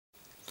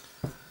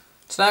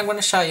Today I'm going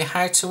to show you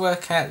how to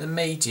work out the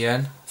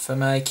median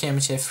from a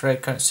cumulative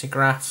frequency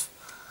graph.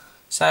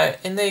 So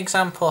in the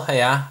example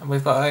here,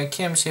 we've got a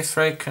cumulative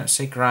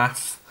frequency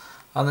graph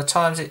on the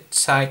times it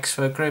takes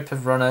for a group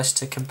of runners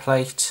to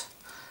complete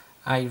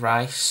a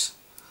race.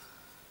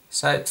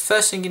 So the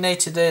first thing you need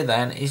to do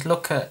then is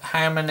look at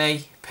how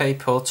many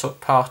people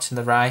took part in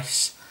the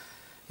race.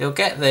 You'll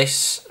get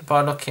this by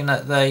looking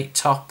at the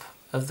top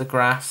of the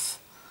graph.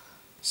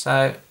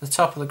 So the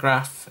top of the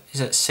graph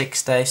is at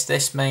 60, so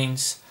this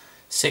means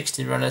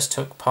 60 runners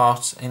took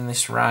part in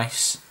this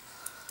race.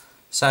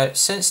 So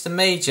since the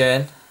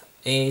median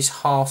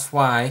is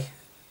halfway,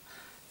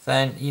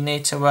 then you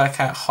need to work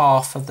out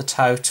half of the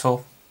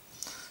total.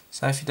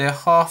 So if you do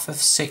half of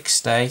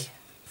 60,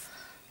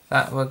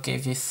 that will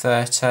give you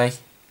 30.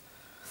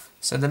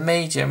 So the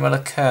median will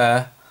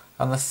occur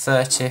on the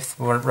 30th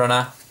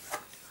runner.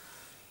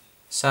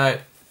 So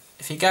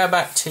if you go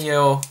back to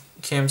your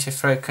cumulative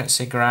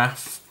frequency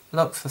graph,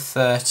 look for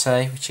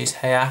 30, which is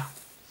here.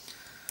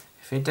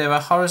 If you do a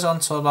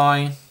horizontal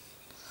line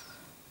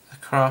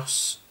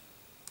across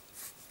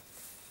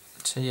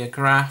to your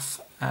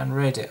graph and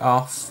read it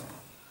off,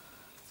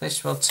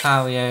 this will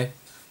tell you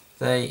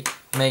the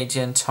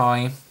median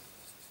time,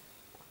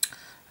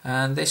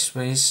 and this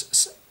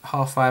was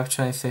halfway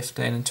between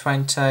 15 and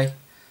 20,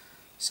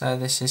 so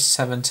this is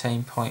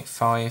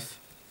 17.5.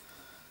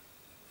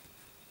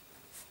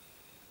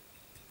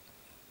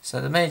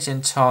 So the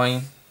median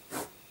time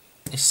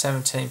is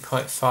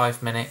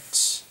 17.5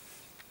 minutes.